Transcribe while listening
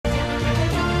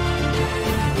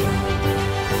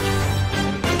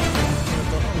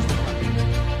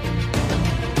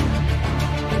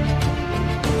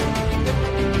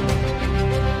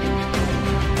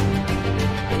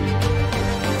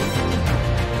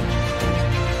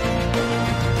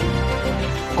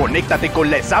Conéctate con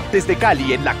la ESAP desde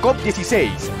Cali en la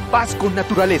COP16. Paz con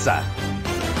naturaleza.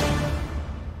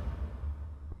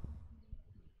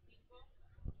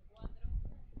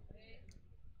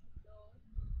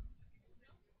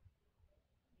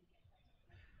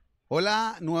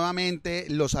 Hola, nuevamente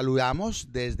los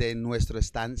saludamos desde nuestro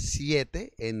stand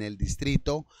 7 en el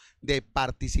distrito de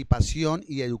participación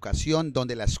y educación,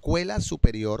 donde la Escuela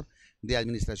Superior de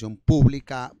Administración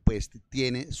Pública pues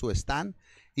tiene su stand,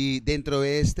 y dentro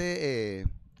de este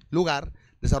lugar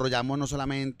desarrollamos no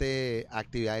solamente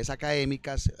actividades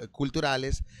académicas,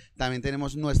 culturales, también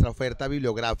tenemos nuestra oferta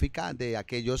bibliográfica de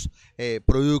aquellos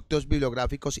productos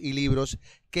bibliográficos y libros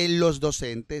que los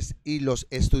docentes y los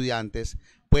estudiantes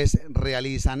pues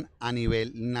realizan a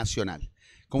nivel nacional.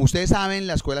 Como ustedes saben,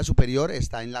 la Escuela Superior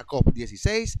está en la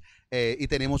COP16 y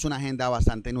tenemos una agenda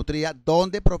bastante nutrida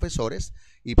donde profesores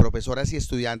y profesoras y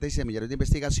estudiantes y semilleros de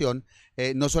investigación,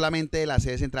 no solamente de la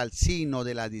sede central, sino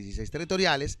de las 16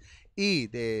 territoriales y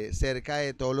de cerca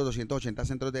de todos los 280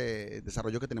 centros de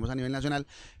desarrollo que tenemos a nivel nacional,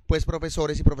 pues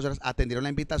profesores y profesoras atendieron la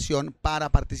invitación para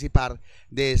participar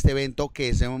de este evento que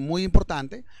es muy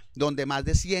importante, donde más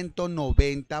de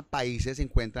 190 países se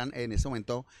encuentran en este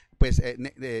momento pues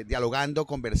dialogando,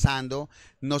 conversando,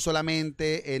 no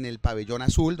solamente en el pabellón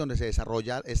azul donde se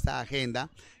desarrolla esta agenda,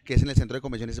 que es en el Centro de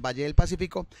Convenciones Valle del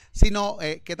Pacífico, sino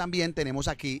que también tenemos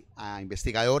aquí a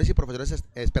investigadores y profesores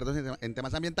expertos en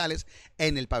temas ambientales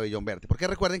en el pabellón verde, porque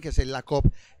recuerden que es la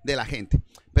COP de la gente.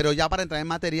 Pero ya para entrar en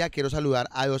materia, quiero saludar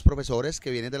a dos profesores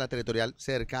que vienen de la territorial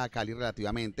cerca a Cali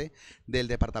relativamente, del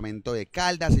departamento de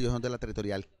Caldas. Ellos son de la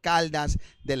territorial Caldas,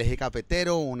 del eje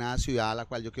cafetero, una ciudad a la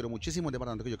cual yo quiero muchísimo, un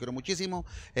departamento que yo quiero muchísimo,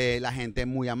 la gente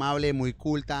muy amable, muy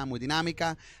culta, muy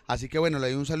dinámica. Así que bueno, le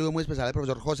doy un saludo muy especial al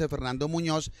profesor José Fernando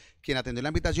Muñoz, quien atendió la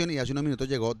invitación y hace unos minutos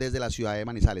llegó desde la ciudad de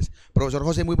Manizales. Profesor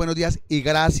José, muy buenos días y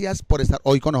gracias por estar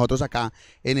hoy con nosotros acá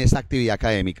en esta actividad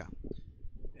académica.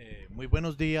 Muy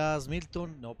buenos días,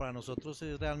 Milton. No, para nosotros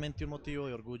es realmente un motivo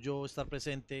de orgullo estar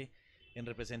presente en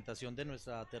representación de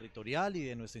nuestra territorial y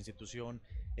de nuestra institución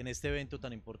en este evento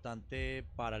tan importante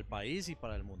para el país y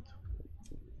para el mundo.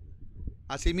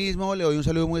 Asimismo, le doy un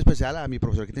saludo muy especial a mi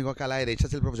profesor que tengo acá a la derecha,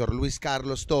 es el profesor Luis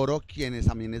Carlos Toro, quien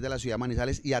también es de la ciudad de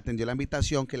Manizales y atendió la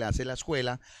invitación que le hace la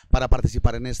escuela para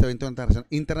participar en este evento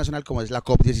internacional como es la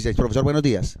COP16. Profesor, buenos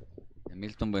días.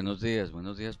 Milton, buenos días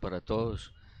para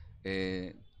todos.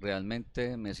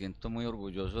 Realmente me siento muy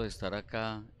orgulloso de estar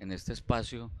acá en este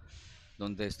espacio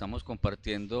donde estamos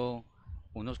compartiendo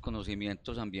unos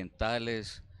conocimientos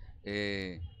ambientales,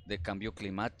 de cambio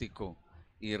climático,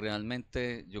 y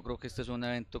realmente yo creo que este es un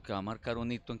evento que va a marcar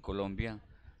un hito en Colombia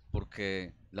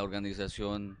porque la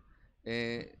organización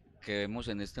que vemos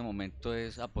en este momento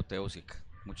es apoteósica.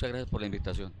 Muchas gracias por la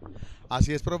invitación.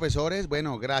 Así es, profesores.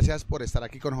 Bueno, gracias por estar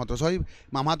aquí con nosotros hoy.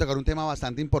 Vamos a tocar un tema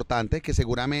bastante importante que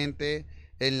seguramente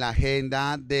en la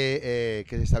agenda que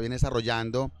se está bien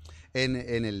desarrollando en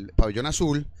el pabellón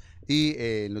azul y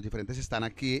los diferentes están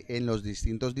aquí en los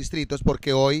distintos distritos,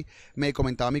 porque hoy me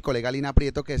comentaba mi colega Lina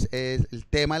Prieto que el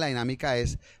tema de la dinámica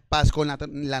es paz con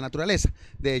la naturaleza.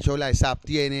 De hecho, la ESAP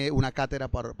tiene una cátedra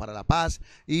para la paz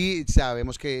y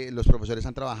sabemos que los profesores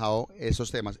han trabajado esos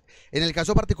temas. En el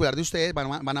caso particular de ustedes,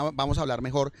 vamos a hablar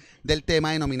mejor del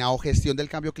tema denominado gestión del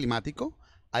cambio climático,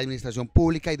 administración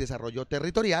pública y desarrollo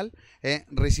territorial,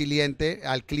 resiliente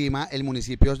al clima, el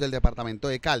municipio del departamento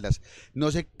de Caldas.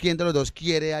 No sé quién de los dos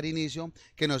quiere dar inicio,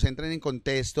 que nos entren en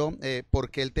contexto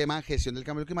por qué el tema gestión del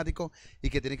cambio climático y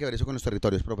qué tiene que ver eso con los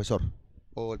territorios, profesor,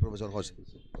 o el profesor José.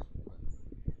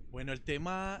 Bueno, el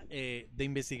tema de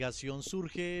investigación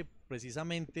surge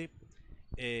precisamente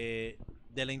de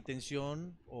la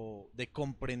intención o de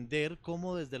comprender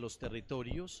cómo desde los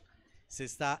territorios se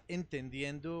está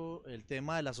entendiendo el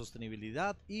tema de la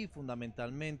sostenibilidad y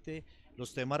fundamentalmente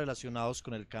los temas relacionados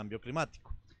con el cambio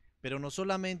climático. Pero no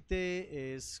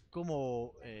solamente es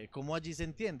como allí se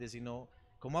entiende, sino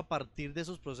cómo a partir de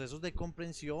esos procesos de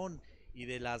comprensión y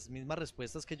de las mismas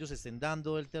respuestas que ellos estén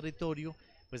dando del territorio,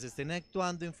 pues estén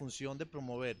actuando en función de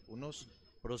promover unos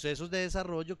procesos de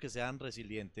desarrollo que sean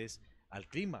resilientes al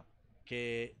clima,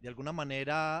 que de alguna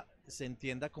manera se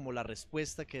entienda como la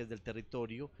respuesta que desde el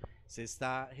territorio se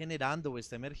está generando o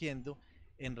está emergiendo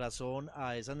en razón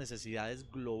a esas necesidades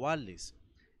globales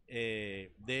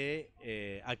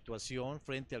de actuación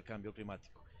frente al cambio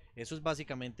climático. Eso es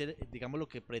básicamente, digamos, lo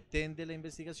que pretende la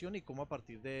investigación y cómo a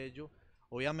partir de ello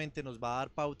obviamente nos va a dar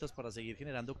pautas para seguir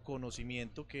generando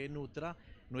conocimiento que nutra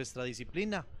nuestra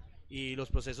disciplina y los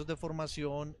procesos de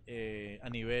formación a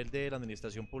nivel de la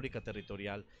administración pública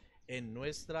territorial en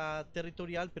nuestra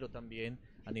territorial, pero también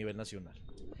a nivel nacional.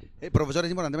 Profesor,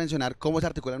 es importante mencionar cómo se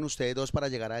articulan ustedes dos para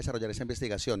llegar a desarrollar esa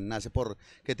investigación. ¿Nace por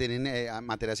que tienen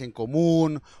materias en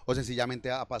común o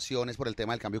sencillamente apasiones por el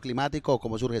tema del cambio climático? ¿O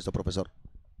cómo surge esto, profesor?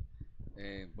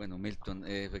 Bueno, Milton,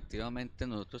 efectivamente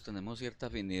nosotros tenemos cierta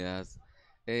afinidad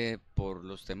por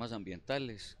los temas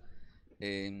ambientales,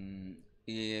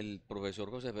 y el profesor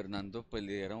José Fernando pues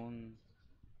lidera un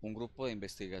grupo de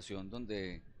investigación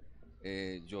donde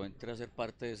yo entré a ser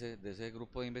parte de ese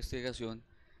grupo de investigación.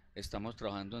 Estamos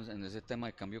trabajando en ese tema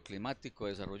de cambio climático,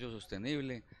 desarrollo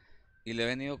sostenible, y le he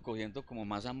venido cogiendo como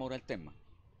más amor al tema.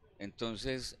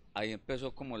 Entonces ahí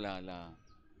empezó como la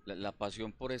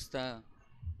pasión por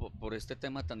este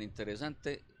tema tan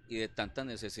interesante y de tanta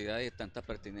necesidad y de tanta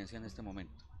pertinencia en este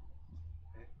momento.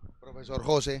 Profesor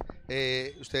José,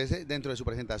 ustedes dentro de su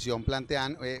presentación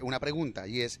plantean una pregunta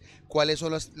y es ¿cuáles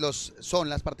son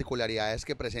las particularidades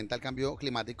que presenta el cambio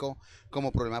climático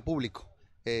como problema público?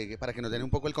 Para que nos den un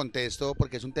poco el contexto,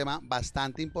 porque es un tema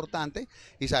bastante importante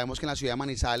y sabemos que en la ciudad de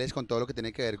Manizales, con todo lo que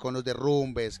tiene que ver con los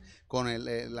derrumbes, con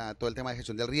todo el tema de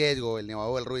gestión del riesgo, el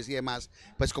Nevado del Ruiz y demás,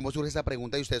 pues cómo surge esta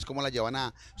pregunta y ustedes cómo la llevan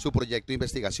a su proyecto de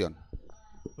investigación.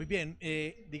 Muy bien,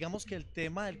 digamos que el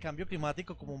tema del cambio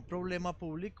climático como un problema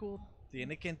público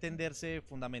tiene que entenderse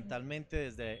fundamentalmente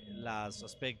desde los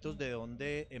aspectos de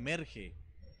donde emerge,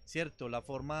 ¿cierto? La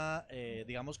forma,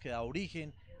 digamos, que da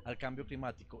origen al cambio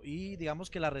climático, y digamos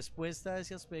que la respuesta a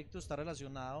ese aspecto está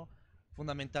relacionado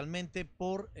fundamentalmente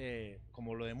por,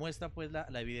 como lo demuestra pues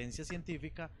la evidencia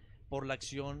científica, por la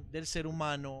acción del ser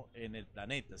humano en el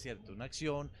planeta, ¿cierto? Una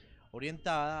acción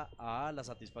orientada a la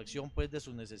satisfacción pues de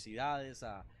sus necesidades,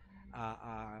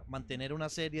 a mantener una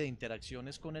serie de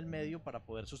interacciones con el medio para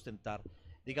poder sustentar,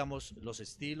 digamos, los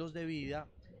estilos de vida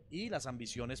y las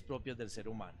ambiciones propias del ser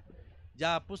humano.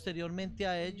 Ya posteriormente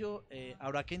a ello,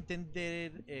 habrá que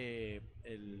entender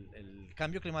el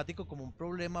cambio climático como un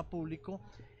problema público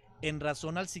en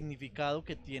razón al significado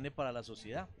que tiene para la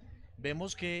sociedad.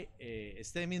 Vemos que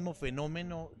este mismo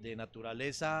fenómeno de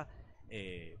naturaleza,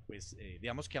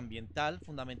 digamos que ambiental,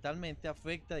 fundamentalmente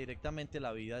afecta directamente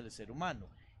la vida del ser humano.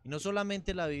 Y no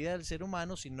solamente la vida del ser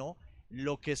humano, sino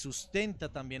lo que sustenta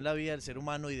también la vida del ser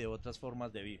humano y de otras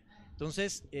formas de vida.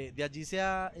 Entonces, de allí se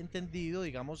ha entendido,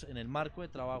 digamos, en el marco de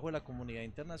trabajo de la comunidad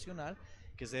internacional,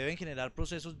 que se deben generar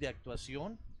procesos de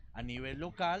actuación a nivel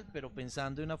local, pero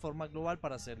pensando de una forma global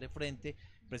para hacerle frente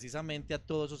precisamente a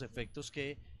todos esos efectos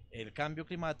que el cambio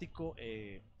climático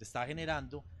está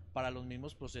generando para los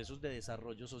mismos procesos de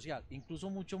desarrollo social. Incluso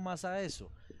mucho más a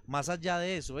eso, más allá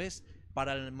de eso, es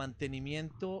para el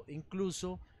mantenimiento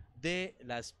incluso de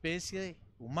la especie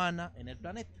humana en el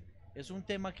planeta. Es un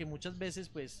tema que muchas veces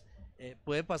pues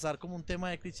puede pasar como un tema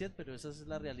de cliché, pero esa es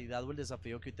la realidad o el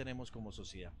desafío que hoy tenemos como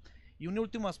sociedad. Y un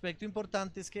último aspecto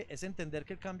importante es entender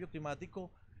que el cambio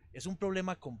climático es un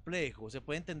problema complejo, se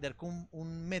puede entender como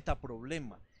un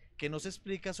metaproblema, que no se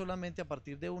explica solamente a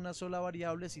partir de una sola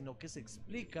variable, sino que se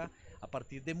explica a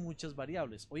partir de muchas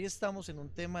variables. Hoy estamos en un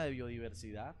tema de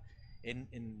biodiversidad,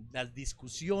 en las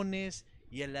discusiones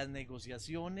y en las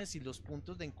negociaciones y los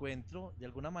puntos de encuentro, de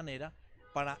alguna manera,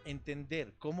 para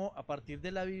entender cómo a partir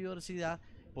de la biodiversidad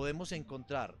podemos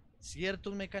encontrar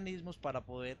ciertos mecanismos para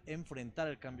poder enfrentar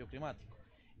el cambio climático.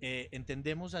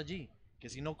 Entendemos allí que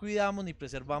si no cuidamos ni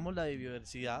preservamos la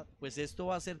biodiversidad, pues esto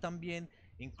va a ser también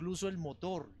incluso el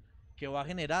motor que va a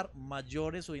generar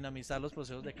mayores o dinamizar los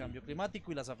procesos de cambio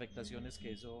climático y las afectaciones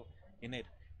que eso genera.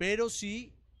 Pero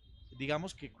si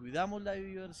digamos que cuidamos la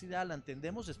biodiversidad, la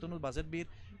entendemos, esto nos va a servir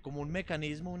como un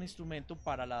mecanismo, un instrumento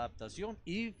para la adaptación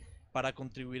y para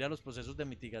contribuir a los procesos de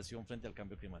mitigación frente al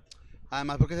cambio climático.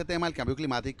 Además, porque ese tema del cambio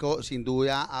climático, sin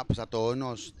duda, pues a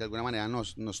todos de alguna manera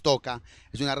nos toca,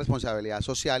 es una responsabilidad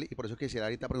social y por eso quisiera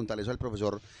ahorita preguntarle eso al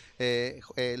profesor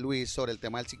Luis sobre el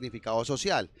tema del significado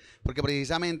social, porque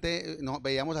precisamente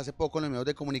veíamos hace poco en los medios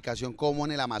de comunicación cómo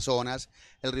en el Amazonas,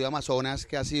 el río Amazonas,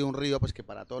 que ha sido un río pues que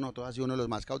para todos nosotros ha sido uno de los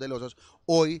más caudalosos,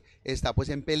 hoy está pues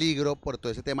en peligro por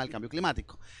todo ese tema del cambio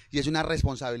climático y es una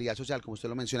responsabilidad social, como usted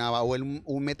lo mencionaba, o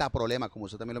un metaproblema, como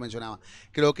usted también lo mencionaba.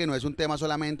 Creo que no es un tema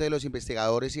solamente de los investigadores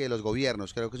y de los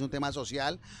gobiernos, creo que es un tema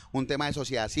social, un tema de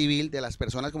sociedad civil, de las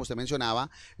personas, como usted mencionaba,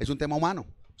 es un tema humano.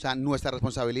 O sea, nuestra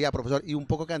responsabilidad, profesor, y un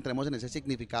poco que entremos en ese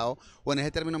significado, o en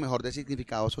ese término mejor de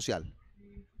significado social.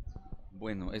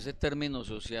 Bueno, ese término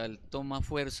social toma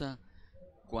fuerza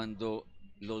cuando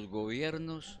los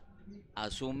gobiernos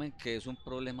asumen que es un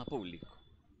problema público.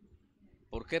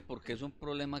 ¿Por qué? Porque es un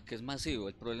problema que es masivo.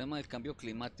 El problema del cambio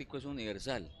climático es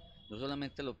universal. No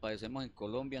solamente lo padecemos en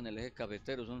Colombia, en el eje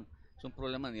cafetero, es un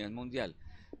problema a nivel mundial.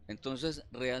 Entonces,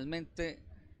 realmente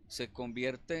se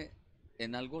convierte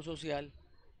en algo social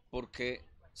porque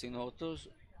si nosotros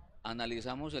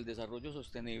analizamos el desarrollo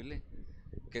sostenible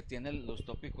que tiene los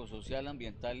tópicos social,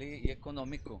 ambiental y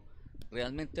económico,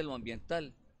 realmente lo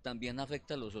ambiental también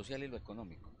afecta lo social y lo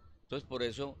económico. Entonces por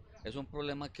eso es un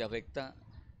problema que afecta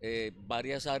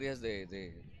varias áreas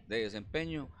de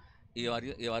desempeño y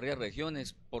varias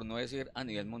regiones, por no decir a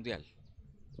nivel mundial.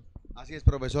 Así es,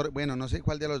 profesor. Bueno, no sé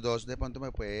cuál de los dos de pronto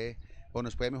me puede o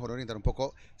nos puede mejor orientar un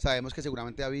poco. Sabemos que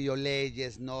seguramente ha habido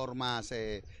leyes, normas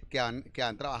que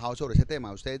han trabajado sobre ese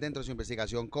tema. Ustedes dentro de su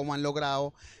investigación, ¿cómo han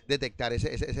logrado detectar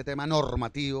ese tema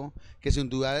normativo que sin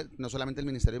duda no solamente el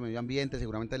Ministerio de Medio Ambiente,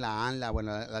 seguramente la ANLA,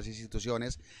 bueno, las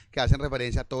instituciones que hacen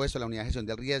referencia a todo esto, la Unidad de Gestión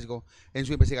del Riesgo? En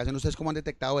su investigación, ¿ustedes cómo han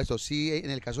detectado esto? Sí, en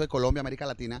el caso de Colombia, América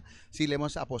Latina, sí le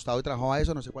hemos apostado y trabajado a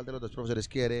eso. No sé cuál de los dos profesores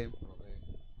quiere.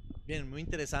 Bien, muy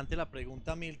interesante la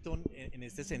pregunta, Milton, en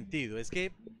este sentido. Es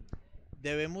que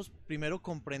debemos primero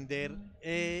comprender,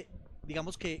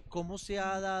 digamos que cómo se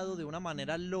ha dado de una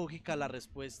manera lógica la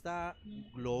respuesta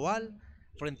global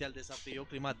frente al desafío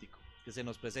climático que se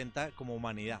nos presenta como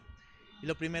humanidad. Y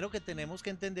lo primero que tenemos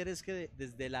que entender es que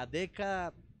desde la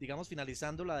década, digamos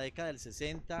finalizando la década del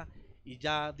 60 y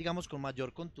ya digamos con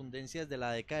mayor contundencia desde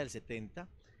la década del 70,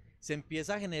 se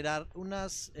empieza a generar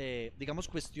unas, digamos,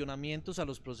 cuestionamientos a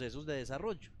los procesos de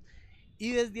desarrollo.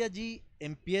 Y desde allí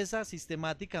empieza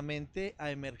sistemáticamente a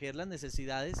emerger las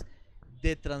necesidades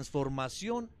de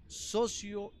transformación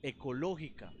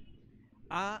socioecológica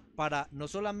para no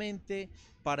solamente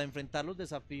para enfrentar los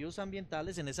desafíos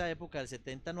ambientales. En esa época del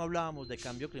 70 no hablábamos de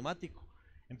cambio climático,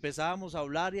 empezábamos a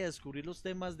hablar y a descubrir los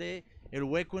temas de el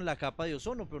hueco en la capa de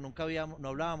ozono, pero no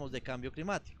hablábamos de cambio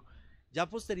climático. Ya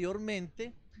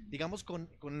posteriormente, digamos,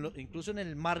 incluso en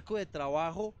el marco de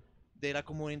trabajo de la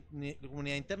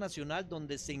comunidad internacional,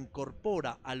 donde se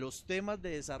incorpora a los temas de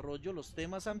desarrollo, los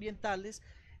temas ambientales,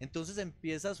 entonces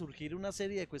empieza a surgir una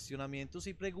serie de cuestionamientos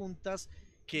y preguntas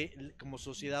que como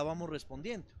sociedad vamos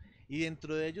respondiendo. Y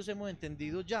dentro de ellos hemos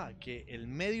entendido ya que el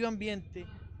medio ambiente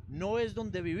no es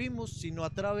donde vivimos, sino a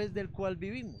través del cual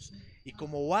vivimos. Y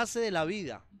como base de la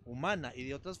vida humana y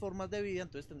de otras formas de vida,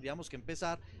 entonces tendríamos que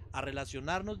empezar a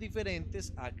relacionarnos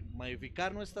diferentes, a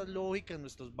modificar nuestras lógicas,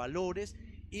 nuestros valores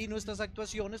y nuestras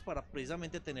actuaciones para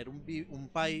precisamente tener un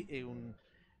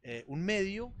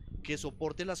medio que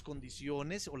soporte las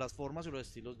condiciones o las formas o los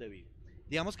estilos de vida.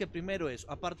 Digamos que primero eso,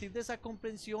 a partir de esa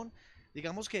comprensión,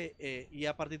 digamos que, y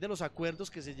a partir de los acuerdos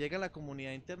que se llega a la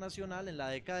comunidad internacional en la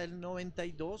década del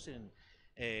 92, en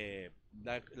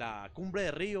la cumbre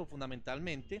de Río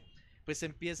fundamentalmente, pues se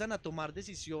empiezan a tomar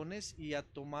decisiones y a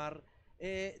tomar,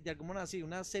 de alguna manera así,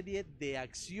 una serie de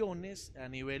acciones a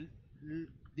nivel,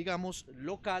 digamos,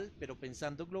 local, pero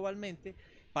pensando globalmente,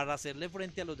 para hacerle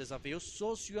frente a los desafíos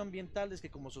socioambientales que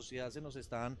como sociedad se nos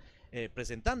están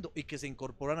presentando y que se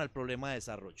incorporan al problema de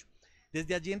desarrollo.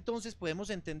 Desde allí entonces podemos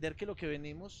entender que lo que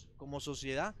venimos como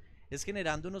sociedad es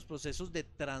generando unos procesos de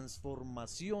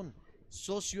transformación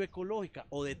socioecológica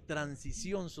o de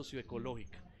transición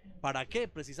socioecológica. ¿Para qué?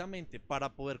 Precisamente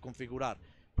para poder configurar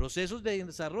procesos de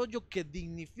desarrollo que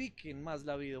dignifiquen más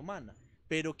la vida humana,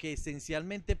 pero que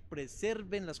esencialmente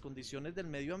preserven las condiciones del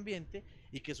medio ambiente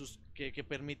y que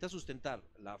permita sustentar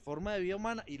la forma de vida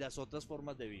humana y las otras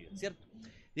formas de vida, ¿cierto?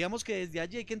 Digamos que desde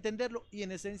allí hay que entenderlo y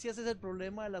en esencia ese es el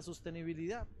problema de la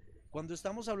sostenibilidad. Cuando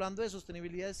estamos hablando de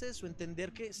sostenibilidad es eso,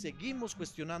 entender que seguimos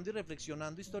cuestionando y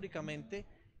reflexionando históricamente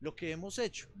lo que hemos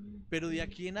hecho, pero de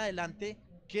aquí en adelante,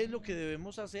 ¿qué es lo que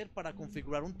debemos hacer para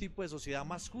configurar un tipo de sociedad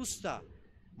más justa,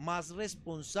 más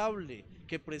responsable,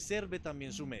 que preserve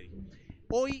también su medio?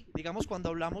 Hoy, digamos, cuando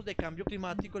hablamos de cambio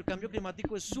climático, el cambio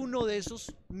climático es uno de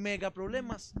esos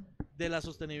megaproblemas de la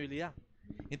sostenibilidad.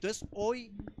 Entonces,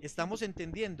 hoy estamos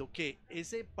entendiendo que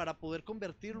para poder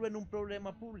convertirlo en un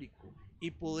problema público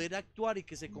y poder actuar y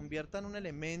que se convierta en un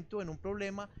elemento, en un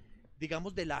problema,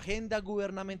 digamos, de la agenda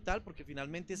gubernamental, porque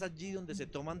finalmente es allí donde se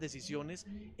toman decisiones,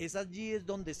 es allí es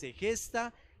donde se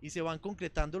gesta y se van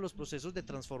concretando los procesos de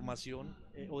transformación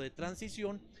o de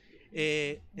transición.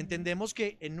 Entendemos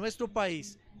que en nuestro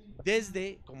país,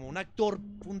 desde como un actor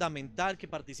fundamental que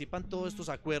participa en todos estos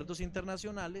acuerdos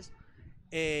internacionales,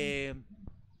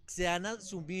 se han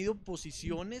asumido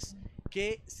posiciones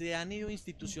que se han ido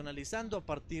institucionalizando a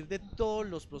partir de todos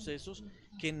los procesos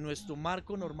que en nuestro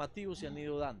marco normativo se han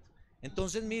ido dando.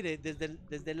 Entonces, mire,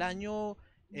 desde el año,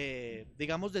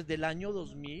 digamos, desde el año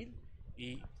 2000,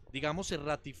 y digamos, se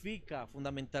ratifica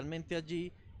fundamentalmente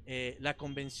allí la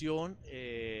convención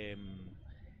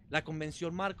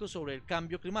marco sobre el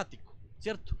cambio climático,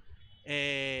 ¿cierto?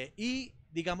 Y,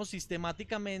 digamos,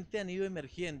 sistemáticamente han ido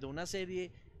emergiendo una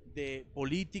serie de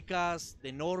políticas,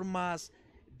 de normas,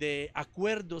 de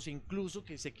acuerdos incluso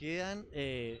que se quedan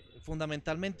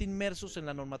fundamentalmente inmersos en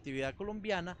la normatividad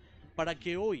colombiana, para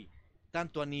que hoy,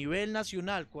 tanto a nivel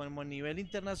nacional como a nivel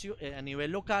internacional, a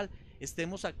nivel local,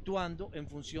 estemos actuando en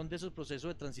función de esos procesos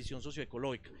de transición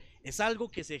socioecológica. Es algo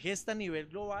que se gesta a nivel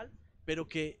global, pero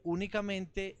que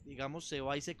únicamente, digamos, se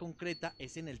va y se concreta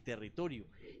es en el territorio.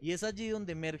 Y es allí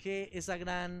donde emerge esa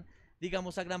gran,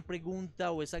 digamos, esa gran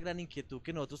pregunta o esa gran inquietud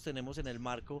que nosotros tenemos en el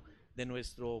marco de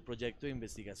nuestro proyecto de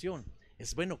investigación.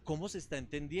 Es, bueno, ¿cómo se está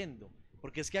entendiendo?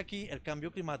 Porque es que aquí el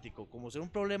cambio climático, como ser un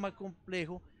problema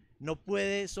complejo, no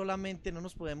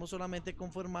nos podemos solamente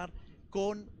conformar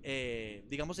con,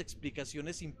 digamos,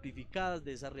 explicaciones simplificadas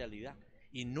de esa realidad.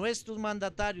 Y nuestros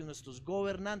mandatarios, nuestros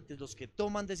gobernantes, los que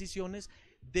toman decisiones,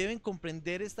 deben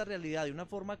comprender esta realidad de una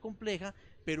forma compleja,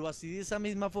 pero así de esa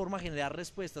misma forma generar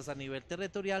respuestas a nivel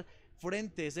territorial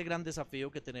frente a ese gran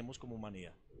desafío que tenemos como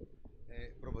humanidad.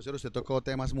 Profesor, usted tocó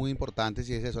temas muy importantes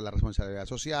y es eso, la responsabilidad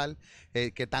social,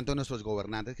 que tanto nuestros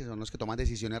gobernantes, que son los que toman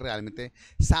decisiones, realmente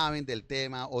saben del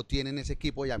tema o tienen ese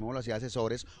equipo, llamémoslo así,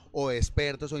 asesores o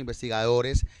expertos o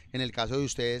investigadores, en el caso de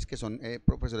ustedes que son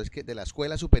profesores de la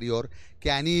escuela superior, que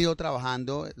han ido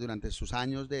trabajando durante sus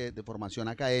años de formación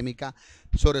académica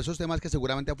sobre esos temas que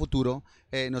seguramente a futuro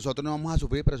nosotros no vamos a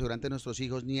sufrir, pero seguramente nuestros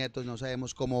hijos, nietos, no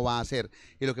sabemos cómo va a ser.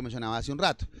 Y lo que mencionaba hace un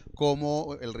rato,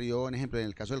 como el río, por ejemplo, en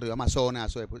el caso del río Amazonas,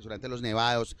 o durante los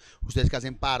nevados, ustedes que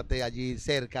hacen parte allí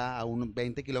cerca, a unos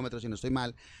 20 kilómetros, si no estoy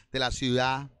mal, de la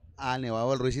ciudad al Nevado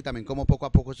del Ruiz, y también como poco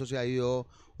a poco esto se ha ido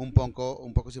un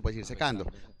poco se puede decir secando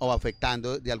o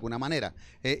afectando de alguna manera,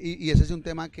 y ese es un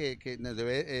tema que nos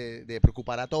debe de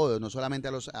preocupar a todos, no solamente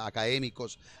a los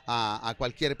académicos, a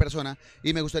cualquier persona.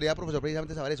 Y me gustaría, profesor,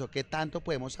 precisamente saber eso, qué tanto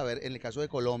podemos saber en el caso de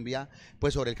Colombia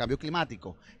pues sobre el cambio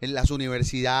climático. En las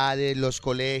universidades, los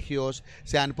colegios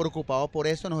se han preocupado por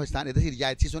esto, es decir,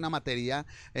 ya existe una materia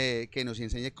que nos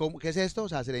enseñe qué es esto. O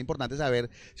sea, sería importante saber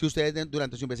si ustedes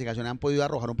durante su investigación han podido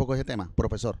arrojar un poco ese tema,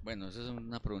 profesor. Bueno, esa es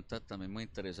una pregunta también muy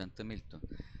interesante, Milton.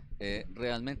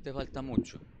 Realmente falta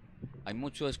mucho. Hay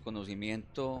mucho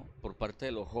desconocimiento por parte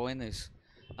de los jóvenes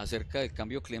acerca del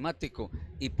cambio climático,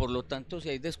 y por lo tanto, si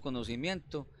hay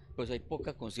desconocimiento, pues hay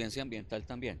poca conciencia ambiental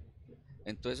también.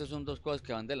 Entonces son dos cosas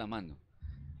que van de la mano.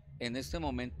 En este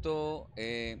momento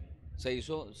se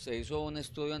hizo un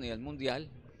estudio a nivel mundial,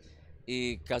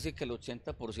 y casi que el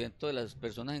 80% de las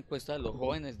personas encuestadas, los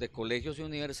jóvenes de colegios y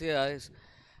universidades,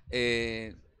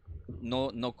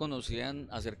 no conocían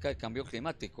acerca del cambio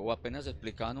climático, o apenas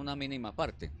explicaban una mínima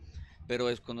parte, pero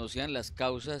desconocían las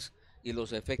causas y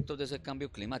los efectos de ese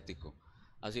cambio climático.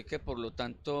 Así que por lo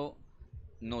tanto,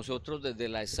 nosotros desde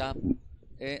la ESAP,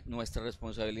 nuestra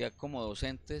responsabilidad como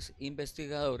docentes,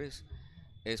 investigadores,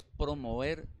 es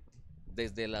promover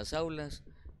desde las aulas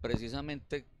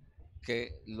precisamente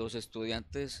que los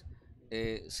estudiantes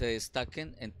se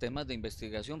destaquen en temas de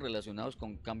investigación relacionados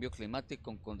con cambio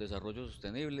climático, con desarrollo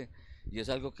sostenible, y es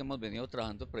algo que hemos venido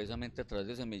trabajando precisamente a través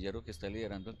del semillero que está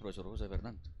liderando el profesor José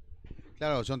Fernando.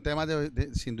 Claro, son temas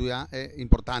sin duda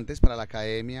importantes para la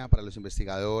academia, para los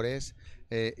investigadores,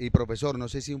 y profesor, no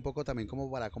sé si un poco también como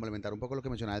para complementar un poco lo que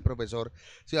mencionaba el profesor,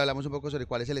 si hablamos un poco sobre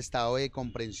cuál es el estado de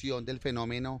comprensión del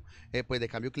fenómeno pues de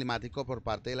cambio climático por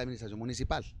parte de la administración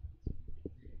municipal.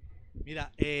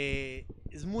 Mira,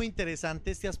 es muy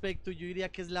interesante este aspecto. Yo diría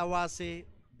que es la base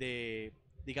de,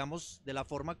 digamos, de la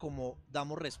forma como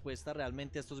damos respuesta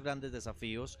realmente a estos grandes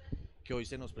desafíos que hoy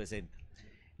se nos presentan.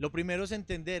 Lo primero es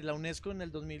entender, la UNESCO en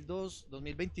el 2022,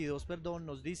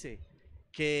 nos dice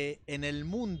que en el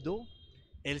mundo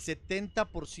el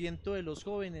 70% de los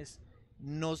jóvenes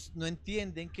no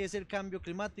entienden qué es el cambio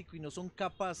climático y no son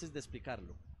capaces de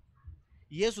explicarlo.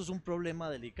 Y eso es un problema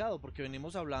delicado, porque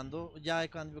venimos hablando ya de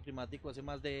cambio climático hace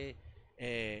más de,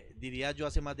 diría yo,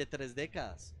 hace más de 3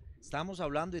 décadas. Estamos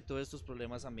hablando de todos estos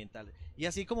problemas ambientales. Y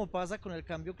así como pasa con el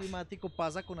cambio climático,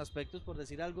 pasa con aspectos, por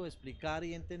decir algo, de explicar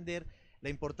y entender la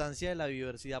importancia de la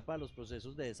biodiversidad para los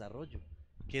procesos de desarrollo,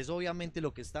 que es obviamente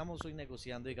lo que estamos hoy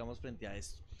negociando, digamos, frente a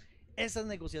esto. Esas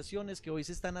negociaciones que hoy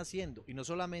se están haciendo, y no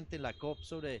solamente en la COP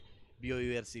sobre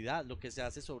biodiversidad, lo que se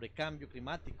hace sobre cambio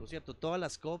climático, ¿cierto? Todas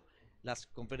las COP, las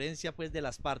conferencias pues de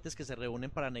las partes que se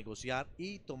reúnen para negociar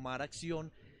y tomar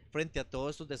acción frente a todos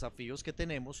estos desafíos que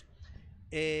tenemos,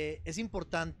 es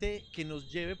importante que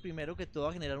nos lleve primero que todo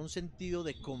a generar un sentido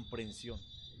de comprensión.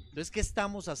 Entonces, ¿qué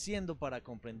estamos haciendo para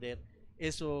comprender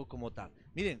eso como tal?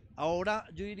 Miren, ahora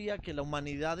yo diría que la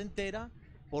humanidad entera,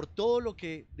 por todo lo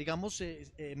que, digamos,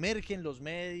 emerge en los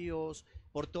medios,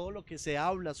 por todo lo que se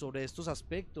habla sobre estos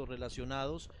aspectos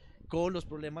relacionados con los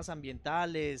problemas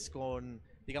ambientales, con,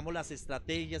 digamos, las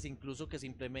estrategias incluso que se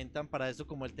implementan para esto,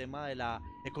 como el tema de la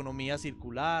economía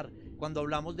circular, cuando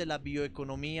hablamos de la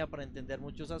bioeconomía para entender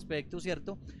muchos aspectos,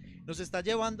 ¿cierto? Nos está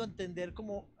llevando a entender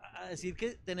como, a decir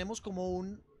que tenemos como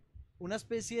una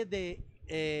especie de,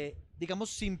 digamos,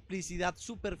 simplicidad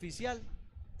superficial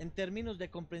en términos de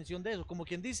comprensión de eso, como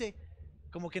quien dice,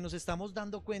 como que nos estamos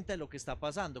dando cuenta de lo que está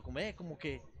pasando, como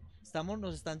que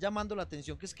nos están llamando la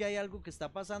atención, que es que hay algo que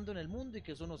está pasando en el mundo y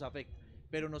que eso nos afecta,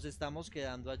 pero nos estamos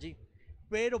quedando allí.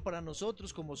 Pero para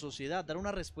nosotros como sociedad, dar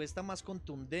una respuesta más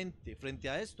contundente frente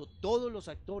a esto, todos los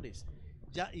actores,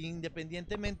 ya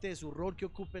independientemente de su rol que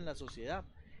ocupe en la sociedad,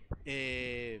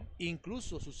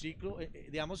 incluso su ciclo,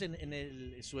 digamos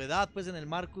su edad, pues en el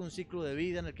marco de un ciclo de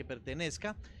vida en el que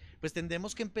pertenezca, pues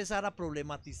tendremos que empezar a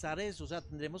problematizar eso, o sea,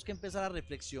 tendremos que empezar a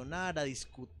reflexionar, a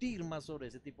discutir más sobre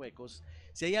ese tipo de cosas.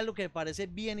 Si hay algo que me parece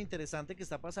bien interesante que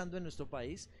está pasando en nuestro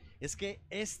país, es que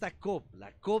esta COP,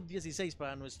 la COP16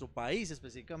 para nuestro país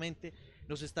específicamente,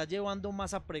 nos está llevando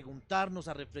más a preguntarnos,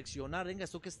 a reflexionar, venga,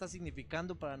 ¿esto qué está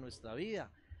significando para nuestra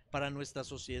vida? Para nuestra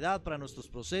sociedad, para nuestros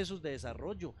procesos de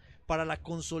desarrollo, para la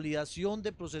consolidación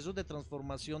de procesos de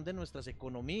transformación de nuestras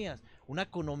economías, una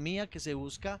economía que se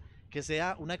busca que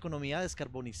sea una economía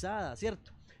descarbonizada,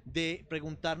 ¿cierto? De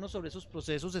preguntarnos sobre esos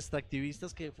procesos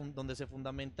extractivistas donde se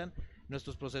fundamentan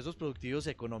nuestros procesos productivos y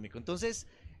económicos. Entonces,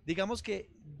 digamos que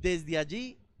desde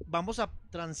allí vamos a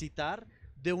transitar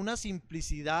de una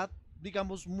simplicidad,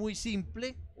 digamos, muy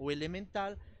simple o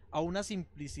elemental, a una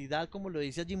simplicidad, como lo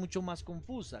dice allí, mucho más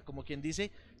confusa, como quien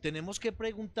dice, tenemos que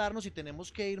preguntarnos y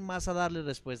tenemos que ir más a darle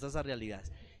respuestas a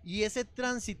realidades. Y ese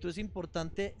tránsito es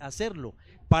importante hacerlo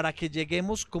para que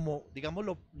lleguemos, como digamos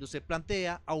lo se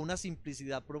plantea, a una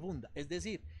simplicidad profunda. Es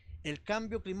decir, el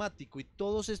cambio climático y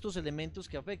todos estos elementos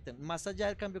que afectan, más allá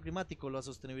del cambio climático, la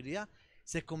sostenibilidad,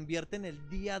 se convierte en el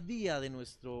día a día de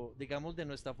nuestro, digamos, de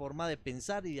nuestra forma de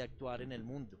pensar y de actuar en el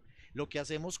mundo. Lo que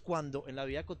hacemos cuando en la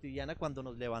vida cotidiana, cuando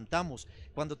nos levantamos,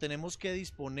 cuando tenemos que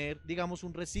disponer, digamos,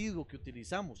 un residuo que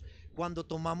utilizamos, cuando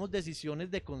tomamos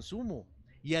decisiones de consumo,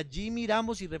 y allí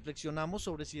miramos y reflexionamos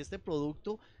sobre si este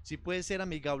producto si puede ser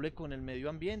amigable con el medio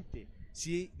ambiente,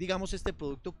 si digamos este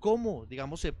producto cómo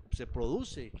digamos se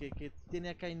produce, qué tiene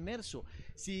acá inmerso,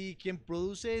 si quien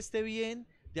produce este bien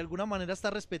de alguna manera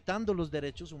está respetando los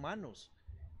derechos humanos.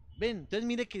 Ven, entonces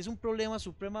mire que es un problema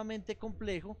supremamente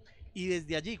complejo y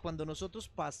desde allí cuando nosotros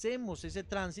pasemos ese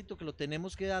tránsito que lo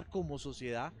tenemos que dar como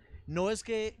sociedad, no es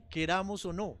que queramos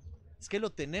o no, es que lo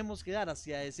tenemos que dar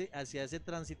hacia ese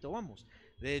tránsito vamos.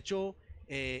 De hecho,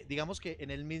 digamos que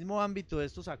en el mismo ámbito de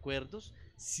estos acuerdos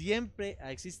siempre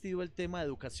ha existido el tema de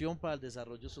educación para el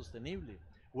desarrollo sostenible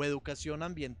o educación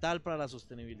ambiental para la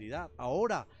sostenibilidad.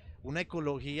 Ahora, una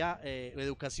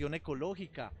educación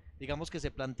ecológica, digamos que se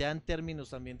plantea en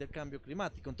términos también del cambio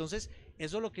climático. Entonces,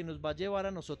 eso lo que nos va a llevar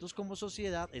a nosotros como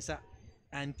sociedad es a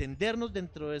entendernos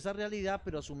dentro de esa realidad,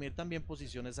 pero asumir también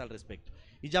posiciones al respecto.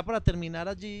 Y ya para terminar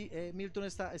allí, Milton,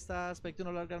 este aspecto,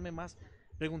 no alargarme más,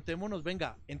 preguntémonos,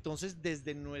 venga, entonces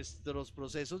desde nuestros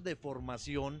procesos de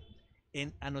formación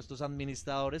a nuestros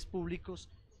administradores públicos,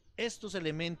 estos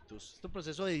elementos, este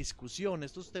proceso de discusión,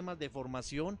 estos temas de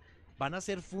formación van a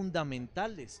ser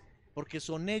fundamentales, porque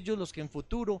son ellos los que en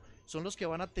futuro son los que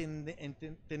van a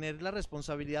tener la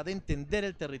responsabilidad de entender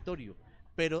el territorio,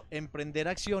 pero emprender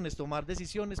acciones, tomar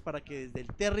decisiones para que desde el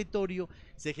territorio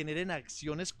se generen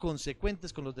acciones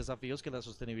consecuentes con los desafíos que la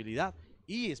sostenibilidad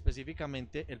y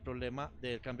específicamente el problema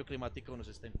del cambio climático nos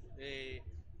estén,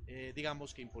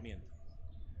 digamos que imponiendo.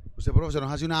 Usted, profesor,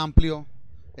 nos hace un amplio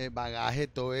bagaje,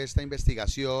 toda esta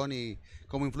investigación y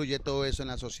cómo influye todo eso en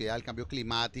la sociedad, el cambio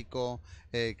climático,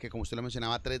 que como usted lo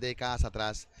mencionaba, 3 décadas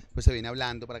atrás, pues se viene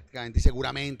hablando prácticamente y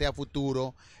seguramente a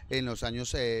futuro, en los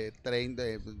años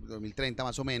 2030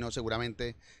 más o menos,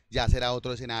 seguramente ya será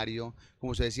otro escenario.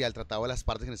 Como usted decía, el Tratado de las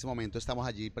Partes, en este momento estamos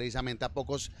allí precisamente a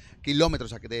pocos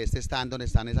kilómetros de este stand, donde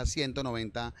están esas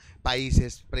 190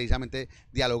 países precisamente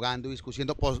dialogando y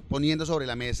discutiendo, poniendo sobre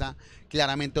la mesa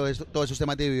claramente todos esos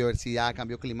temas de biodiversidad,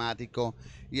 cambio climático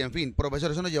y en fin.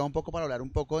 Profesor, eso nos lleva un poco para hablar un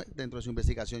poco dentro de su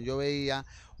investigación. Yo veía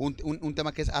un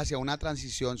tema que es hacia una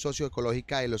transición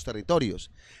socioecológica de los territorios.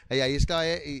 Ahí es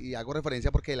clave y hago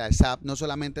referencia porque la SAP no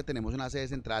solamente tenemos una sede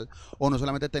central o no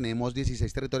solamente tenemos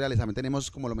 16 territoriales, también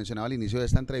tenemos, como lo mencionaba al inicio de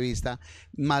esta entrevista,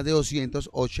 más de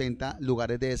 280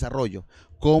 lugares de desarrollo.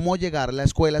 ¿Cómo llegar a la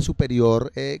escuela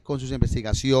superior con sus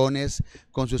investigaciones,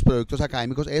 con sus productos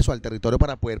académicos, eso al territorio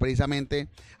para poder precisamente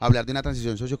hablar de una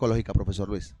transición socioecológica, profesor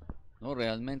Luis? No,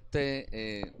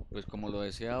 realmente, pues como lo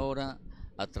decía ahora,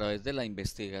 a través de la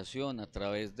investigación, a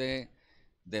través de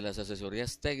las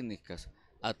asesorías técnicas,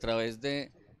 a través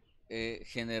de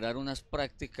generar unas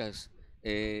prácticas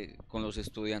con los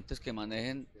estudiantes que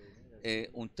manejen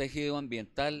un tejido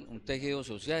ambiental, un tejido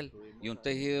social y un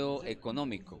tejido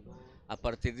económico. A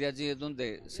partir de allí es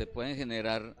donde se pueden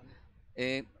generar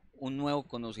un nuevo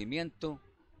conocimiento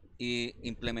y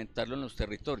implementarlo en los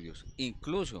territorios.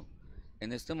 Incluso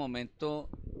en este momento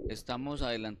estamos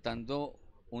adelantando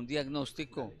un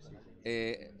diagnóstico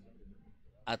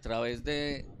a través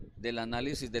del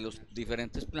análisis de los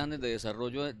diferentes planes de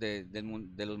desarrollo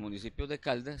de los municipios de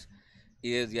Caldas, y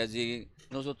desde allí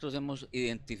nosotros hemos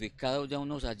identificado ya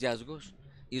unos hallazgos,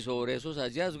 y sobre esos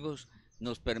hallazgos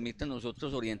nos permite a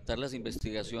nosotros orientar las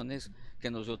investigaciones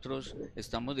que nosotros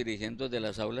estamos dirigiendo desde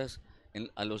las aulas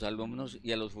a los alumnos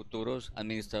y a los futuros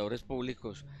administradores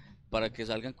públicos, para que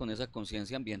salgan con esa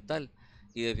conciencia ambiental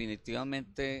y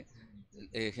definitivamente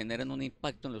generen un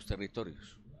impacto en los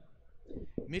territorios.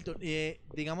 Milton,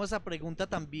 digamos, esa pregunta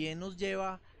también nos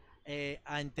lleva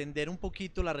a entender un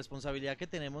poquito la responsabilidad que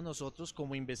tenemos nosotros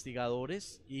como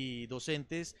investigadores y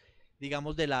docentes,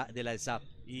 digamos, de la ESAP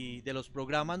y de los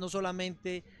programas, no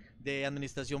solamente de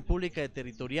administración pública y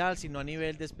territorial, sino a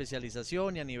nivel de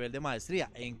especialización y a nivel de maestría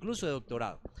e incluso de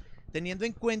doctorado. Teniendo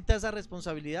en cuenta esa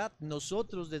responsabilidad,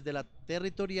 nosotros desde la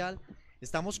territorial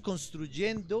estamos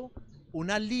construyendo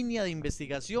una línea de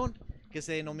investigación que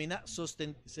se denomina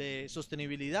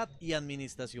sostenibilidad y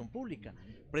administración pública,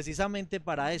 precisamente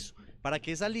para eso, para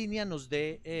que esa línea nos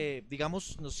dé,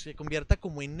 digamos, se convierta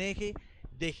como en eje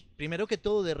de, primero que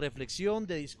todo, de reflexión,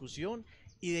 de discusión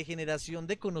y de generación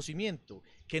de conocimiento,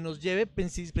 que nos lleve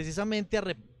precisamente a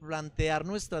replantear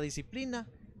nuestra disciplina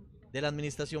de la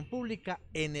administración pública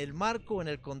en el marco, en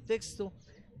el contexto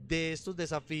de estos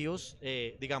desafíos,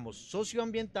 digamos,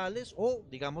 socioambientales o,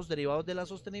 digamos, derivados de la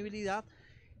sostenibilidad.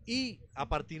 Y a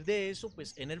partir de eso,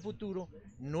 pues en el futuro,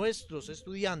 nuestros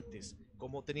estudiantes,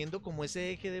 como teniendo como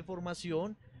ese eje de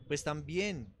formación, pues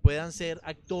también puedan ser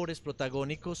actores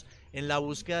protagónicos en la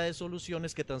búsqueda de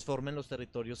soluciones que transformen los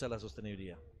territorios a la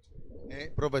sostenibilidad.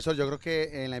 Profesor, yo creo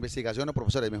que en la investigación, o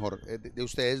profesores, mejor, de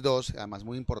ustedes dos, además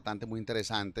muy importante, muy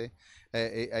interesante,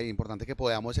 importante que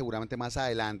podamos seguramente más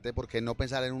adelante, ¿por qué no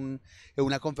pensar en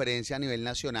una conferencia a nivel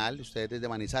nacional? Ustedes desde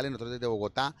Manizales, nosotros desde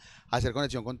Bogotá, hacer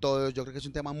conexión con todos. Yo creo que es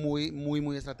un tema muy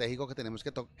estratégico que tenemos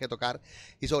que tocar,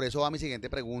 y sobre eso va mi siguiente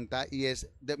pregunta, y es,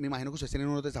 me imagino que ustedes tienen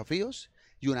unos desafíos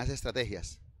y unas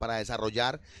estrategias para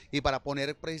desarrollar y para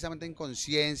poner precisamente en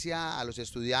conciencia a los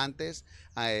estudiantes,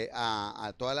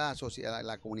 a toda la sociedad, a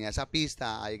la comunidad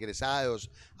zapista, a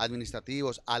egresados,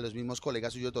 administrativos, a los mismos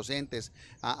colegas suyos docentes,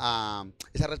 a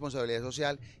esa responsabilidad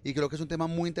social. Y creo que es un tema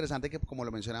muy interesante que, como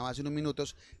lo mencionaba hace unos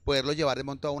minutos, poderlo llevar de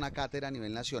monto a una cátedra a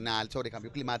nivel nacional sobre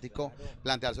cambio climático,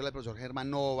 planteárselo al profesor Germán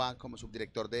Nova como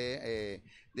subdirector de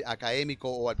académico,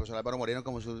 o al profesor Álvaro Moreno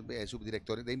como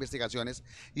subdirector de investigaciones,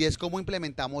 y es cómo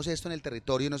implementamos esto en el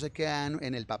territorio, no se queda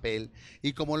en el papel,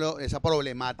 y cómo esa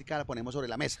problemática la ponemos sobre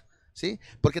la mesa, ¿sí?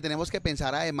 Porque tenemos que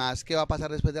pensar además qué va a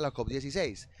pasar después de la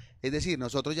COP16. Es decir,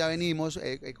 nosotros ya venimos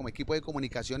como equipo de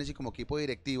comunicaciones y como equipo de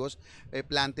directivos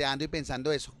planteando y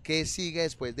pensando eso, ¿qué sigue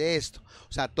después de esto?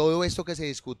 O sea, todo esto que se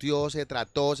discutió, se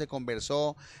trató, se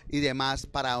conversó y demás,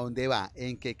 ¿para dónde va?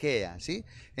 ¿En qué queda? ¿Sí?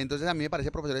 Entonces a mí me parece,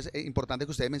 profesores, importante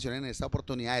que ustedes mencionen en esta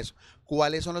oportunidad eso.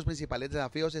 ¿Cuáles son los principales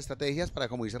desafíos, estrategias para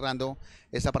como ir cerrando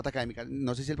esta parte académica?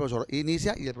 No sé si el profesor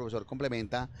inicia y el profesor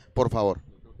complementa, por favor.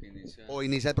 O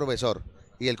inicia el profesor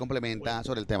y él complementa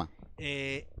sobre el tema.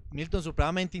 Milton,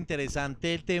 supremamente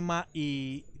interesante el tema,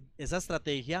 y esa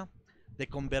estrategia de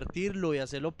convertirlo y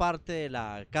hacerlo parte de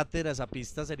la cátedra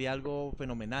zapista sería algo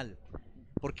fenomenal,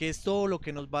 porque esto lo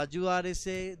que nos va a ayudar es,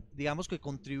 digamos, que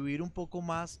contribuir un poco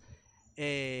más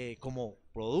como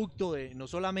producto de no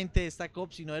solamente de esta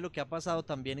COP, sino de lo que ha pasado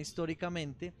también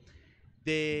históricamente,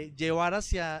 de llevar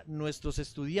hacia nuestros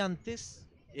estudiantes,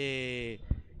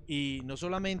 y no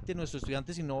solamente nuestros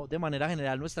estudiantes, sino de manera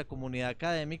general nuestra comunidad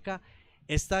académica,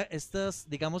 esta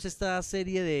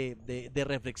serie de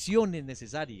reflexiones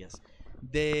necesarias,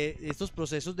 de estos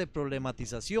procesos de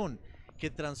problematización que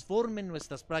transformen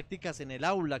nuestras prácticas en el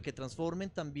aula, que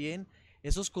transformen también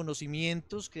esos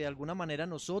conocimientos que de alguna manera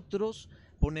nosotros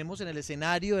ponemos en el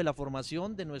escenario de la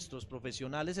formación de nuestros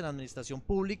profesionales en la administración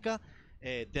pública,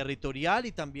 territorial,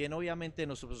 y también obviamente de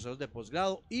nuestros procesos de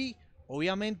posgrado, y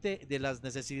obviamente de las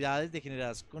necesidades de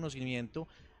generar conocimiento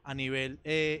a nivel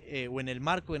o en el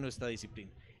marco de nuestra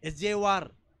disciplina. Es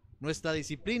llevar nuestra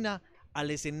disciplina al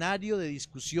escenario de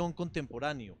discusión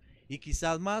contemporáneo y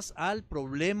quizás más al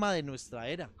problema de nuestra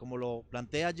era, como lo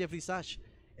plantea Jeffrey Sachs.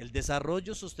 El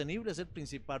desarrollo sostenible es el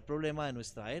principal problema de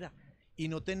nuestra era y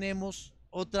no tenemos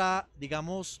otra,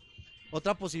 digamos,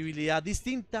 otra posibilidad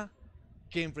distinta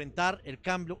que enfrentar el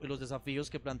cambio y los desafíos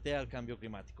que plantea el cambio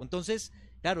climático. Entonces,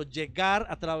 claro, llegar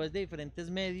a través de diferentes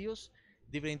medios,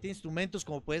 diferentes instrumentos,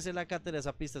 como puede ser la cátedra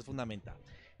zapista, es fundamental.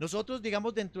 Nosotros,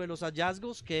 digamos, dentro de los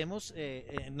hallazgos que hemos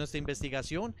en nuestra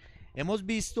investigación, hemos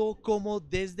visto cómo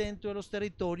desde dentro de los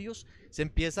territorios se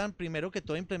empiezan primero que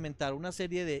todo a implementar una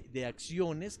serie de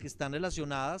acciones que están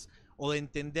relacionadas o de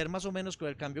entender más o menos con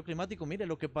el cambio climático. Mire,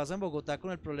 lo que pasa en Bogotá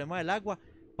con el problema del agua,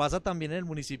 pasa también en el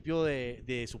municipio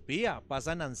de Supía,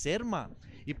 pasa en Anserma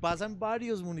y pasa en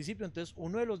varios municipios. Entonces,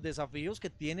 uno de los desafíos que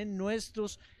tienen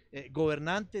nuestros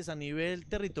gobernantes a nivel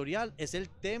territorial es el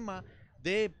tema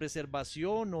de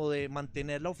preservación o de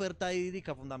mantener la oferta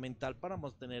hídrica fundamental para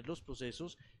mantener los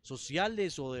procesos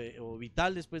sociales o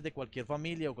vitales pues, de cualquier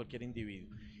familia o cualquier individuo.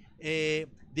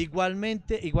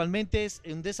 Igualmente es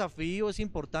un desafío, es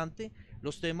importante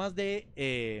los temas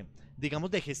de, digamos,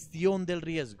 de gestión del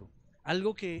riesgo.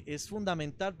 Algo que es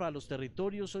fundamental para los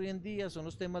territorios hoy en día son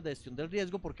los temas de gestión del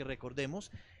riesgo, porque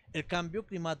recordemos, el cambio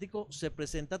climático se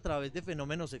presenta a través de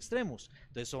fenómenos extremos.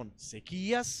 Entonces son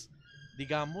sequías,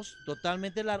 digamos,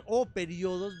 totalmente largos o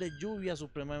periodos de lluvia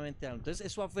supremamente altos. Entonces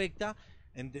eso afecta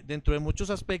dentro de muchos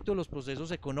aspectos los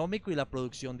procesos económicos y la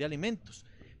producción de alimentos.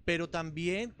 Pero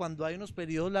también cuando hay unos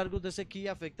periodos largos de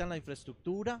sequía afectan la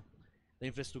infraestructura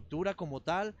como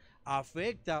tal,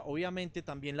 afecta obviamente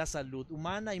también la salud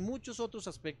humana y muchos otros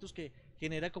aspectos que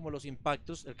genera como los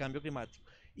impactos del cambio climático.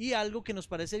 Y algo que nos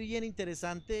parece bien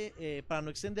interesante, para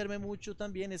no extenderme mucho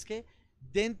también, es que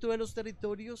dentro de los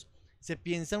territorios se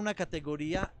piensa en una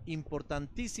categoría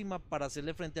importantísima para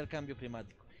hacerle frente al cambio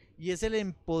climático, y es el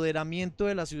empoderamiento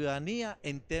de la ciudadanía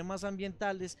en temas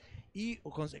ambientales y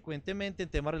consecuentemente en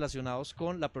temas relacionados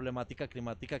con la problemática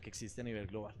climática que existe a nivel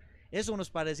global. Eso nos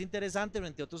parece interesante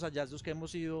entre otros hallazgos que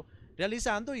hemos ido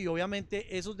realizando, y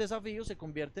obviamente esos desafíos se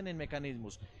convierten en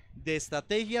mecanismos de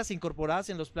estrategias incorporadas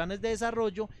en los planes de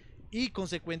desarrollo y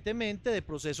consecuentemente de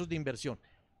procesos de inversión.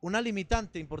 Una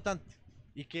limitante importante,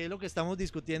 y que es lo que estamos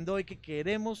discutiendo hoy, que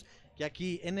queremos que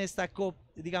aquí en esta COP,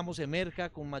 digamos, emerja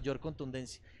con mayor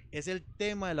contundencia, es el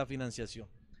tema de la financiación,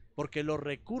 porque los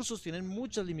recursos tienen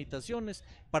muchas limitaciones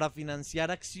para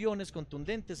financiar acciones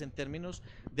contundentes en términos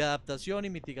de adaptación y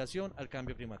mitigación al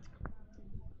cambio climático.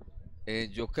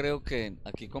 Yo creo que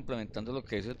aquí, complementando lo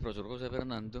que dice el profesor José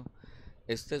Fernando,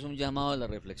 este es un llamado a la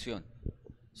reflexión.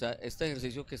 O sea, este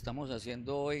ejercicio que estamos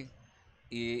haciendo hoy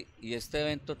y este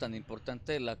evento tan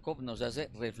importante de la COP nos hace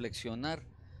reflexionar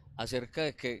acerca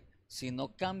de que si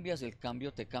no cambias, el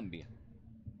cambio te cambia.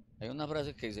 Hay una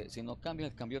frase que dice, si no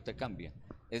cambias, el cambio te cambia.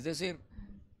 Es decir,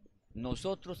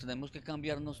 nosotros tenemos que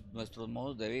cambiarnos nuestros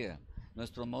modos de vida,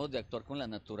 nuestros modos de actuar con la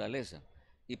naturaleza,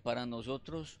 y para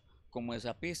nosotros como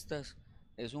esapistas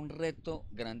es un reto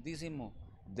grandísimo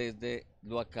desde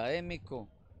lo académico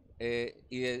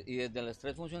y desde las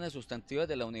tres funciones sustantivas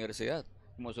de la universidad,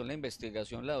 como son la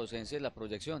investigación, la docencia y la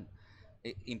proyección,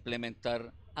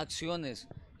 implementar acciones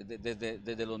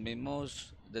desde los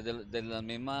mismos, de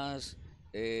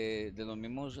los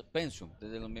mismos pensum,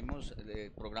 desde los mismos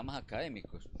programas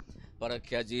académicos, para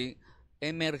que allí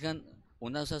emerjan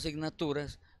unas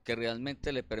asignaturas que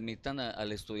realmente le permitan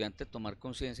al estudiante tomar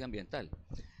conciencia ambiental.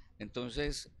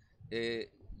 Entonces,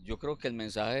 yo creo que el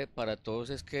mensaje para todos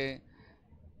es que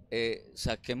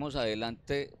saquemos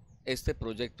adelante este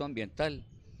proyecto ambiental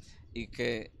y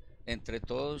que entre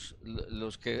todos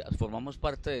los que formamos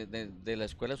parte de la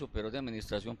Escuela Superior de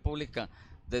Administración Pública,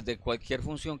 desde cualquier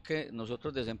función que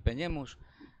nosotros desempeñemos,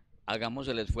 hagamos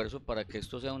el esfuerzo para que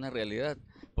esto sea una realidad,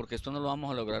 porque esto no lo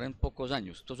vamos a lograr en pocos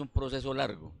años, esto es un proceso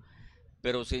largo,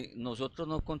 pero si nosotros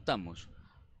no contamos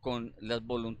con las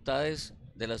voluntades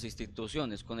de las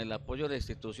instituciones, con el apoyo de las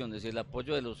instituciones y el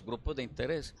apoyo de los grupos de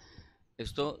interés,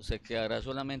 esto se quedará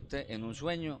solamente en un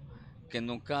sueño que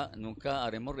nunca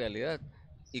haremos realidad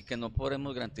y que no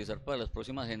podremos garantizar para las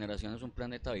próximas generaciones un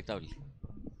planeta habitable.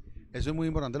 Eso es muy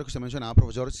importante lo que usted mencionaba,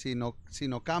 profesor. Si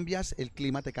no cambias, el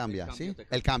clima te cambia, ¿sí?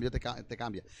 El cambio te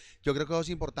cambia. Yo creo que eso es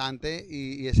importante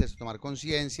y es eso, tomar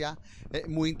conciencia.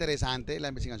 Muy interesante la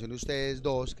investigación de ustedes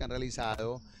dos que han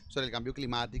realizado sobre el cambio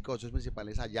climático, esos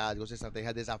principales hallazgos,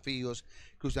 estrategias, desafíos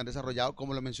que usted han desarrollado.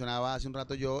 Como lo mencionaba hace un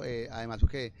rato yo, además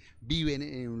porque viven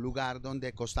en un lugar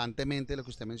donde constantemente lo que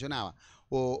usted mencionaba,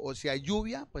 o si hay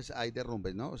lluvia, pues hay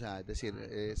derrumbes, ¿no? O sea, es decir,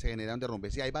 se generan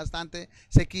derrumbes. Si hay bastante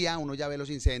sequía, uno ya ve los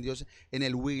incendios en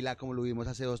el Huila, como lo vimos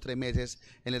hace 2 o 3 meses,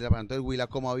 en el departamento del Huila,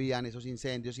 cómo habían esos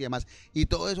incendios y demás. Y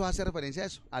todo eso hace referencia a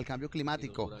eso, al cambio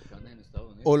climático. Los huracanes en Estados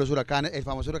Unidos. O los huracanes, el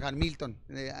famoso huracán Milton,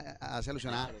 hace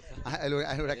alusión al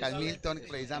huracán Milton,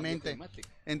 precisamente.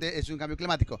 es un cambio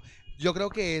climático. Yo creo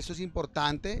que eso es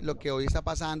importante, lo que hoy está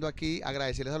pasando aquí,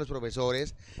 agradecerles a los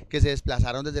profesores que se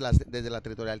desplazaron desde la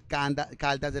territorial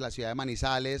Caldas de la ciudad de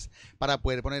Manizales para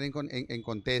poder poner en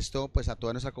contexto pues a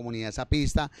toda nuestra comunidad esa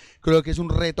pista. Creo que es un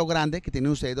reto grande que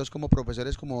tienen ustedes dos como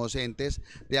profesores, como docentes,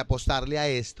 de apostarle a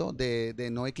esto, de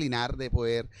no declinar, de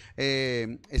poder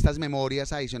estas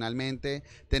memorias adicionalmente,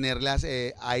 tenerlas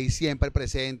ahí siempre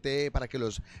presente para que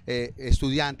los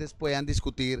estudiantes puedan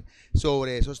discutir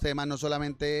sobre esos temas, no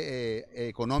solamente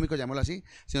económicos, llamémoslo así,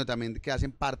 sino también que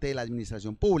hacen parte de la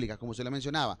administración pública, como usted lo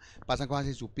mencionaba. Pasan cosas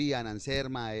en Supía, en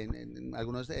Anserma, en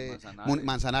algunos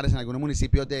Manzanares, en algunos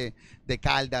municipios de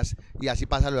Caldas, y así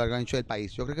pasa a lo largo y ancho del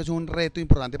país. Yo creo que es un reto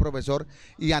importante, profesor.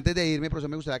 Y antes de irme, profesor,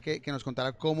 me gustaría que nos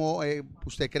contara cómo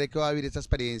usted cree que va a vivir esta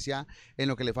experiencia en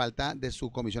lo que le falta de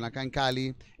su comisión acá en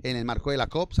Cali, en el marco de la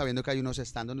COP, sabiendo que hay unos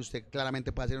stands donde usted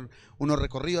claramente puede hacer unos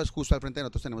recorridos. Justo al frente de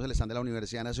nosotros tenemos el stand de la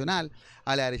Universidad Nacional,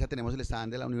 a la derecha tenemos el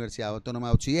stand de la Universidad Autónoma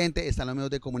de Occidente, están los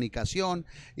medios de comunicación,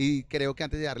 y creo que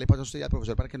antes de darle paso a usted y al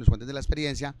profesor para que nos cuenten de la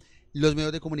experiencia, los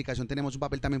medios de comunicación tenemos un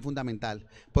papel también fundamental,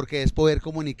 porque es poder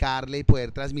comunicarle y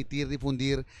poder transmitir,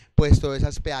 difundir pues todas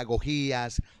esas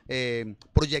pedagogías,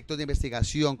 proyectos de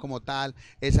investigación como tal,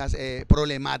 esas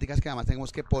problemáticas que además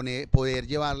tenemos que poder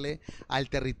llevarle al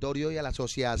territorio y a la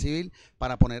sociedad civil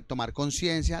para tomar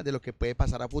conciencia de lo que puede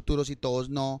pasar a futuro si todos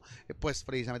no, pues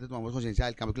precisamente tomamos conciencia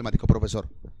del cambio climático, profesor.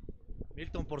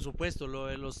 Milton, por supuesto,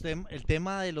 el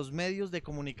tema de los medios de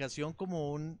comunicación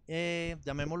como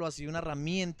llamémoslo así, una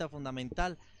herramienta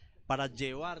fundamental para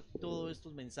llevar todos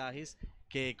estos mensajes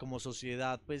que como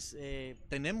sociedad pues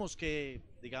tenemos que,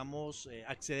 digamos,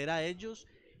 acceder a ellos,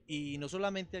 y no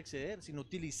solamente acceder, sino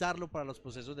utilizarlo para los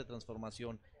procesos de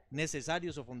transformación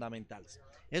necesarios o fundamentales.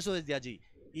 Eso desde allí.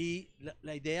 Y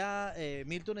la idea,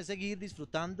 Milton, es seguir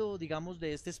disfrutando, digamos,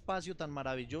 de este espacio tan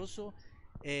maravilloso,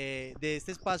 de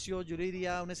este espacio, yo le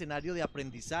diría, un escenario de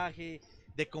aprendizaje,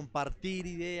 de compartir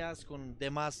ideas con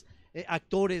demás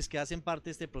actores que hacen parte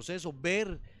de este proceso,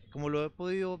 ver, como lo he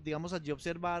podido, digamos, allí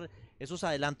observar, esos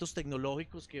adelantos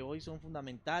tecnológicos que hoy son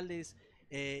fundamentales,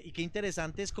 y qué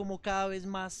interesante es cómo cada vez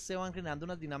más se van generando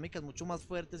unas dinámicas mucho más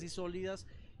fuertes y sólidas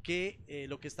que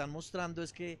lo que están mostrando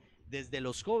es que desde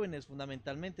los jóvenes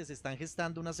fundamentalmente se están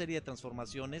gestando una serie de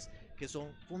transformaciones que son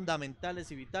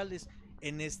fundamentales y vitales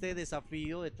en este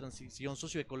desafío de transición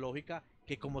socioecológica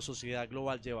que como sociedad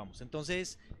global llevamos.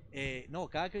 Entonces,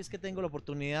 cada vez que tengo la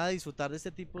oportunidad de disfrutar de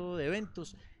este tipo de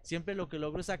eventos, siempre lo que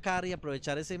logro es sacar y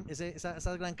aprovechar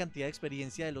esa gran cantidad de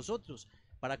experiencia de los otros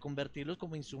para convertirlos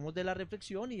como insumos de la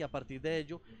reflexión y a partir de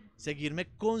ello seguirme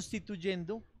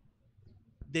constituyendo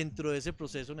dentro de ese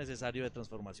proceso necesario de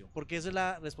transformación, porque esa es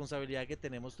la responsabilidad que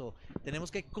tenemos todos.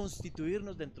 Tenemos que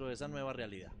constituirnos dentro de esa nueva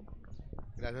realidad.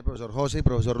 Gracias, profesor José. Y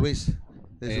profesor Luis,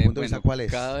 desde su punto de vista, ¿cuál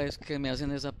es? Cada vez que me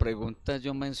hacen esa pregunta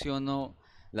yo menciono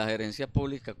la gerencia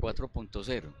pública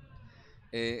 4.0,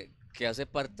 que hace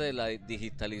parte de la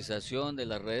digitalización de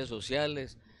las redes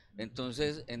sociales.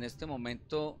 Entonces, en este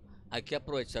momento hay que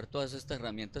aprovechar todas estas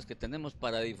herramientas que tenemos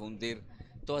para difundir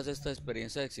todas estas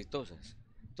experiencias exitosas,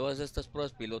 todas estas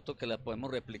pruebas piloto que las podemos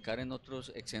replicar en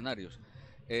otros escenarios.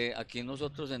 Aquí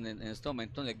nosotros en este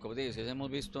momento en el COP16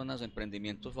 hemos visto unos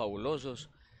emprendimientos fabulosos,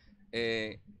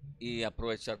 y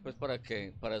aprovechar pues para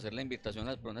hacer la invitación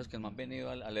a las personas que no han venido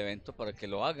al evento para que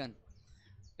lo hagan.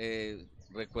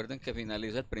 Recuerden que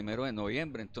finaliza el 1 de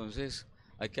noviembre, entonces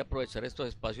hay que aprovechar estos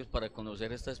espacios para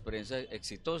conocer estas experiencias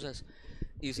exitosas.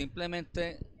 Y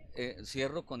simplemente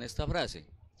cierro con esta frase: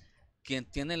 quien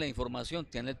tiene la información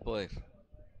tiene el poder.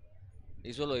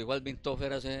 Eso lo dijo Alvin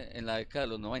Toffler en la década de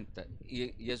los 90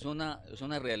 y es una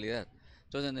realidad.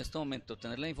 Entonces, en este momento,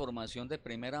 tener la información de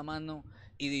primera mano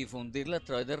y difundirla a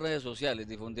través de redes sociales,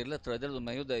 difundirla a través de los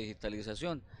medios de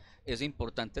digitalización, es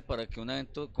importante para que un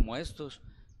evento como estos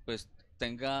pues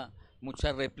tenga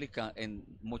mucha réplica en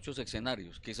muchos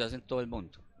escenarios, quizás en todo el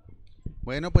mundo.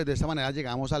 Bueno, pues de esta manera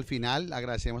llegamos al final.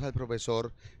 Agradecemos al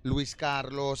profesor Luis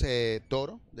Carlos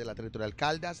Toro, de la Territorial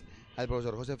Caldas, al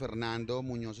profesor José Fernando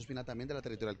Muñoz Ospina, también de la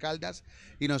Territorial Caldas,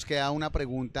 y nos queda una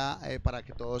pregunta para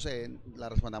que todos la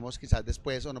respondamos quizás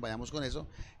después o nos vayamos con eso,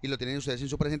 y lo tienen ustedes en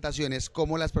su presentación, es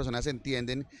cómo las personas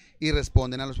entienden y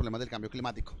responden a los problemas del cambio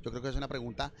climático. Yo creo que es una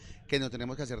pregunta que nos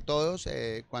tenemos que hacer todos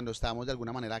cuando estamos de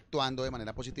alguna manera actuando de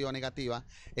manera positiva o negativa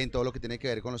en todo lo que tiene que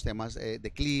ver con los temas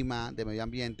de clima, de medio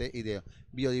ambiente y de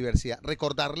biodiversidad.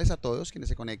 Recordarles a todos quienes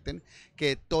se conecten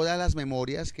que todas las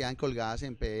memorias quedan colgadas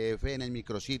en PDF en el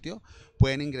micrositio territorio,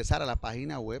 pueden ingresar a la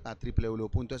página web a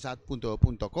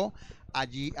www.esat.edu.co.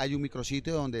 Allí hay un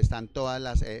micrositio donde están todas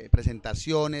las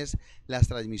presentaciones, las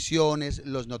transmisiones,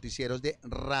 los noticieros de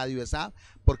Radio ESAT,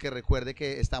 porque recuerde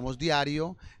que estamos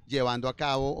diario llevando a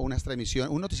cabo unas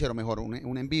transmisiones, un noticiero mejor,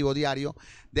 un en vivo diario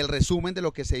del resumen de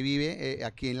lo que se vive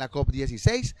aquí en la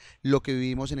COP16, lo que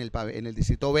vivimos en el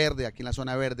Distrito Verde, aquí en la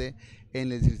zona verde,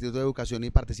 en el Distrito de Educación y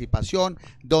Participación,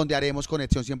 donde haremos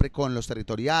conexión siempre con los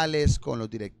territoriales, con los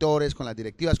directores, con las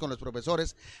directivas, con los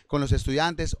profesores, con los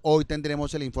estudiantes. Hoy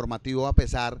tendremos el informativo a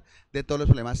pesar de todos los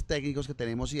problemas técnicos que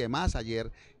tenemos y demás.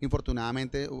 Ayer,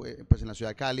 infortunadamente, pues en la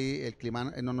ciudad de Cali el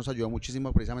clima no nos ayudó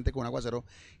muchísimo, precisamente con un aguacero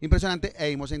impresionante,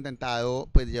 e hemos intentado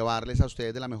pues llevarles a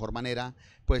ustedes de la mejor manera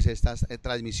pues estas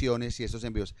transmisiones y estos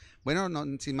envíos. Bueno,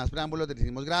 sin más preámbulos, les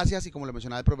decimos gracias y como lo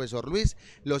mencionaba el profesor Luis,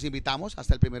 los invitamos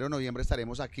hasta el 1 de noviembre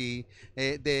estaremos aquí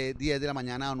de 10 de la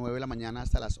mañana o 9 de la mañana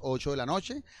hasta las 8 de la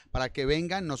noche para que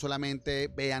vengan, no solamente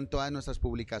vean todas nuestras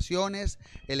publicaciones,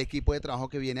 el equipo de trabajo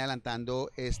que viene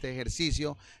adelantando este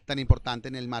ejercicio tan importante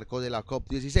en el marco de la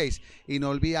COP16, y no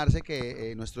olvidarse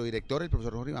que nuestro director, el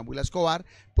profesor Jorge Iván Bula Escobar,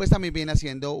 pues también viene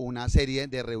haciendo una serie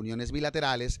de reuniones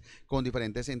bilaterales con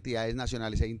diferentes entidades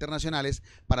nacionales e internacionales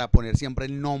para poner siempre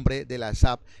el nombre de la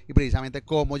SAP y precisamente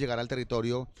cómo llegar al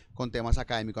territorio con temas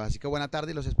académicos. Así que buena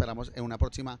tarde y los esperamos en una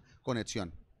próxima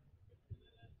conexión.